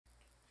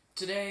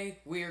Today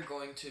we are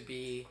going to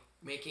be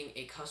making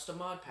a custom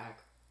mod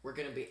pack. We're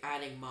going to be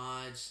adding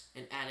mods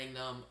and adding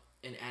them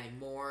and adding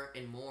more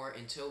and more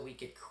until we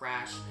could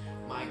crash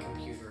my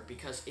computer,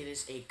 because it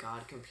is a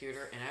god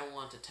computer and I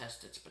want to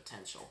test its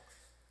potential.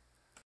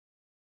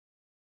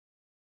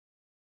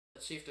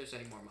 Let's see if there's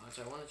any more mods.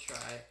 I want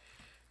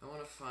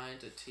to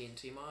find a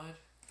TNT mod.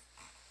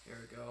 Here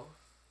we go.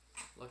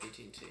 Lucky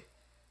TNT.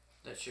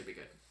 That should be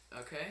good.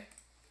 Okay.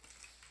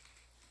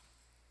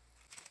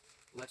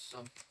 Let's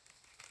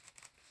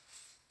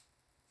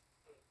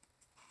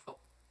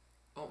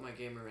Oh, my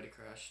game already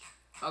crashed.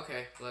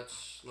 Okay,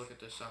 let's look at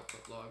this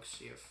output log,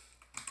 see if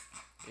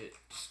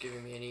it's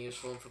giving me any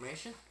useful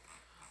information.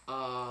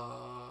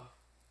 Yeah,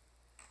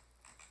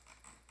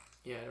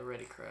 it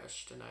already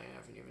crashed and I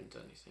haven't even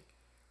done anything.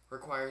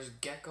 Requires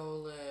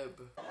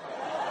GeckoLib.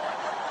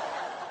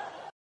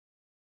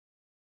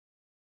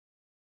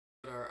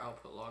 Our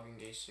output log in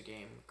case the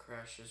game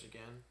crashes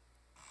again.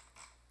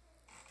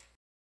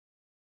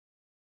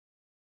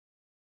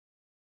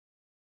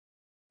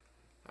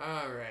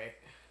 Alright.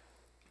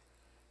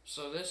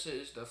 So this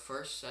is the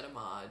first set of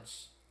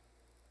mods.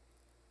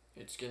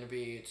 It's gonna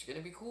be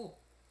cool.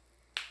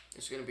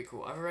 It's gonna be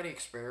cool. I've already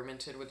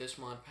experimented with this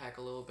mod pack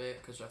a little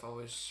bit because I've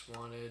always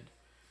wanted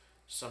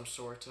a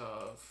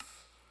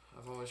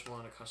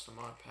custom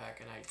mod pack,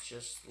 and I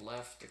just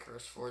left the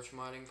CurseForge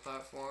modding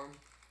platform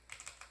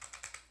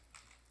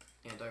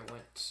and I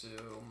went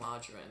to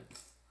Modrent,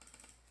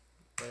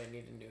 but I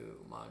need a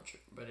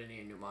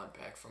new mod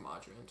pack for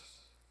Modrent.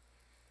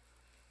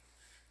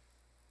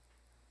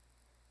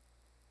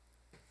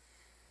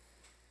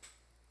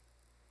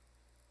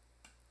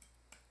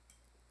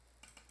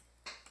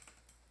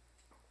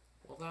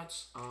 Well,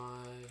 that's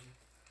odd.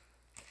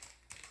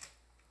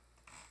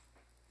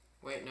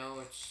 Wait, no,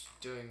 it's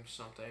doing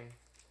something.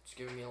 It's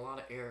giving me a lot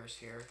of errors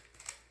here.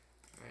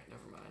 Alright,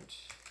 never mind.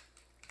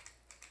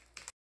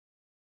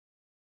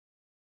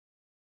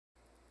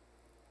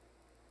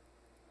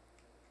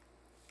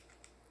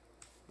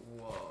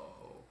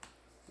 Whoa.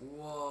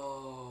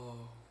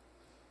 Whoa.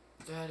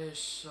 That is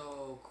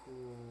so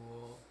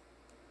cool.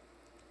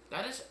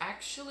 That is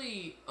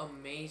actually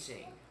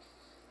amazing.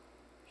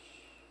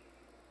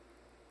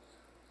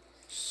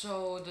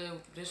 So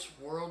this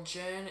world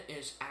gen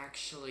is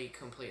actually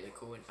completely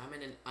cool, and I'm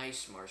in an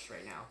ice marsh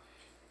right now.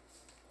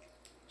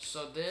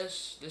 So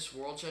this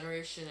world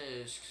generation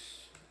is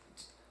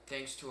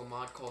thanks to a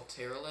mod called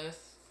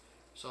Terralith.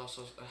 There's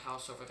also a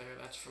house over there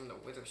that's from the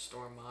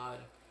Witherstorm mod.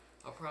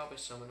 I'll probably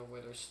summon a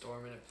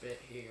Witherstorm in a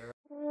bit here.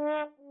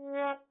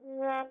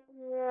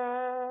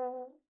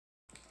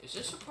 Is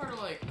this a part of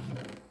like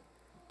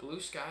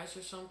Blue Skies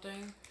or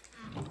something?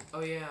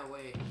 Oh yeah,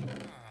 wait.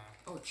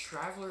 Oh,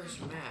 Traveler's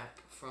Map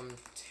from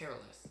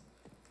Terralith.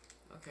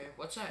 Okay,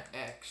 what's that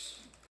X?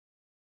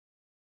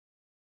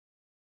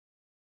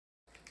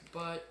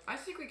 But I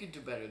think we could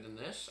do better than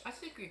this. I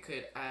think we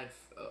could add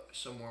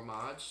some more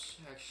mods,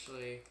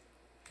 actually,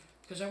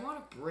 because I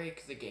want to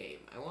break the game.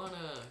 I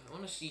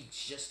wanna see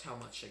just how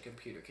much a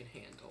computer can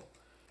handle.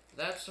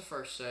 That's the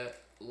first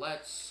set.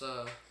 Let's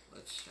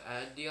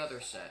add the other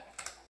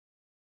set.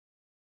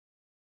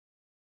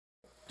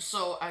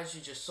 So, as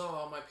you just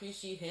saw, my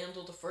PC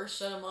handled the first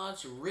set of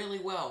mods really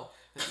well.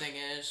 The thing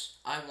is,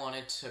 I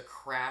wanted to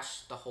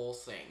crash the whole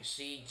thing,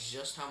 see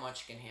just how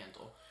much it can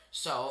handle.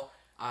 So,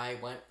 I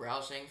went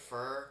browsing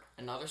for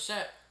another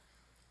set.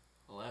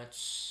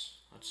 Let's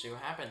see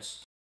what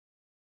happens.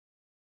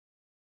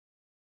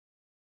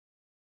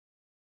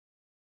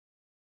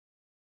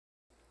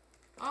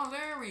 Oh,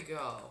 there we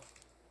go.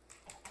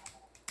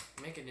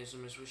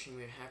 Mechanism is wishing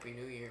me a Happy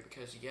New Year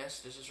because, yes,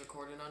 this is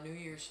recorded on New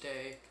Year's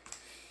Day.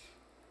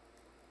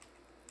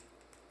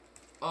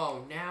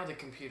 Oh, now the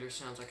computer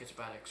sounds like it's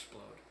about to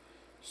explode.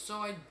 So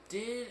I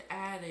did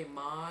add a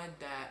mod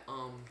that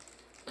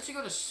lets you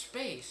go to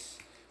space.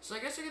 So I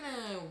guess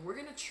we're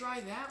gonna try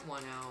that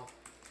one out.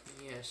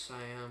 Yes,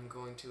 I am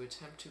going to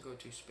attempt to go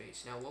to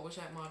space. Now, what was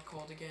that mod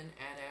called again?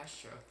 Ad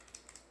Astra.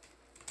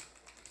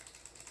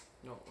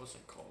 No, it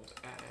wasn't called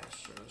Ad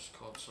Astra. It was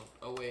called some.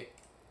 Oh wait,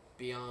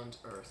 Beyond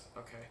Earth.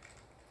 Okay.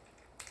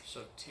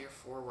 So tier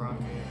 4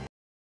 rocket.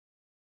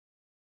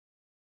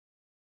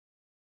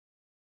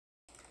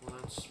 Well,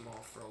 that's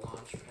small for a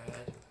launch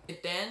pad.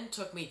 It then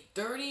took me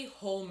 30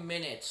 whole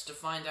minutes to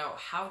find out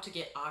how to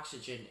get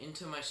oxygen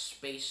into my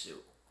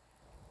spacesuit.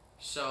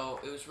 So,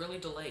 it was really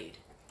delayed.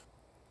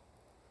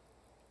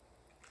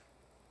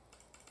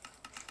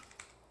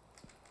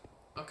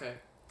 Okay,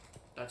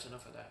 that's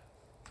enough of that.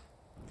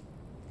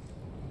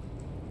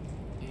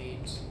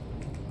 8.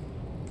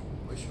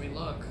 Where should we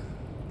look?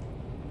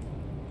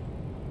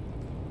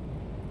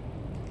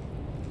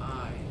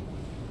 I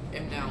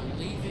am now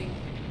leaving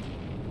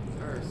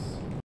Earth.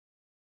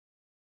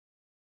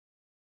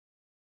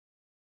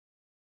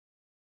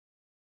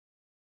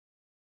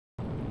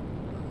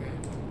 Okay.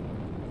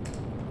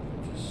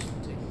 Just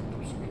take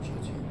some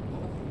screenshots here.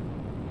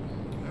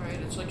 Oh. Alright,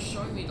 it's like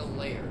showing me the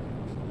layer.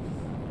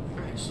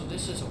 Alright, so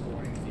this is a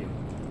boring view.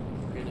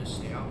 We're gonna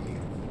stay out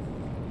here.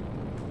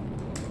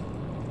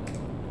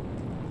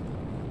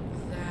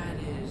 That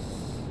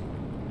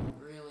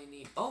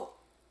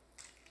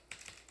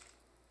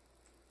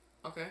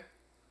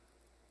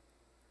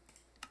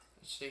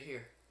stay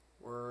here.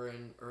 We're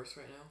in Earth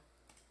right now.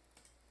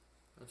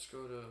 Let's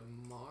go to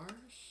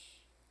Mars.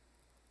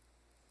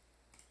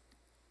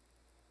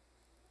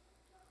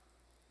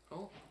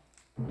 Oh.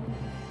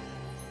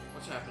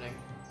 What's happening?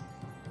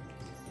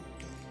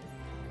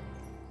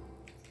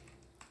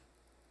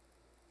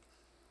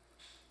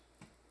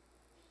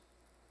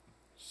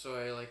 So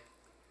I like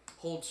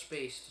hold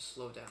space to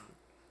slow down.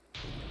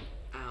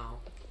 Ow.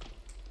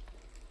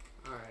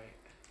 Alright.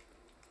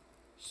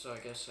 So I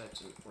guess that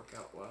didn't work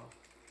out well.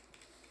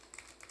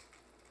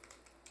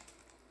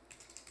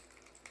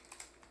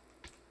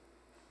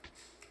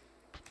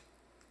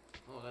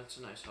 Oh, that's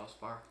a nice health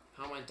bar.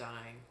 How am I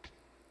dying?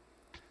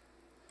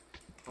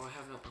 Oh, I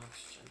have no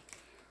oxygen.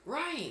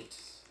 Right!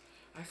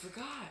 I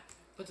forgot.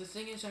 But the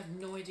thing is, I have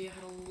no idea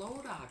how to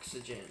load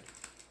oxygen.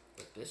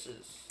 But this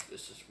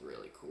is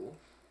really cool.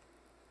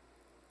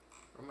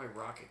 Where'd my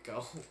rocket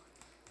go?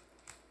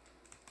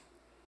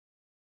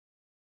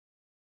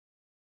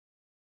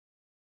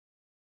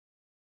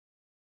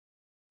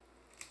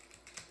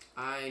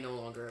 I no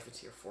longer have a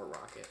tier 4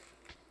 rocket.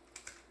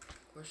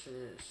 Question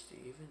is, do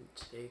you even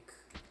take...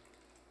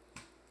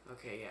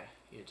 Okay, yeah,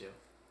 you do.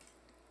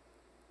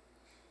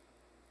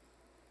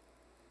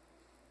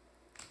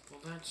 Well,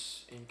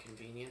 that's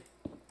inconvenient.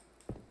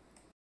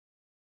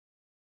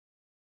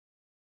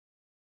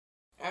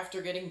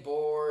 After getting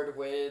bored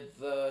with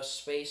the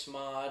space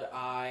mod,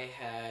 I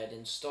had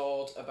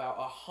installed about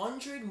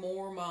 100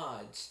 more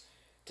mods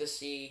to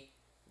see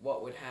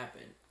what would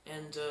happen.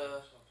 And,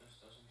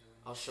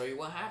 I'll show you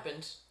what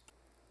happens.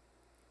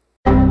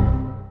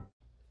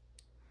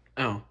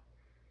 Oh.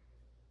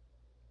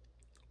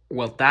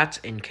 Well, that's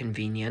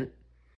inconvenient.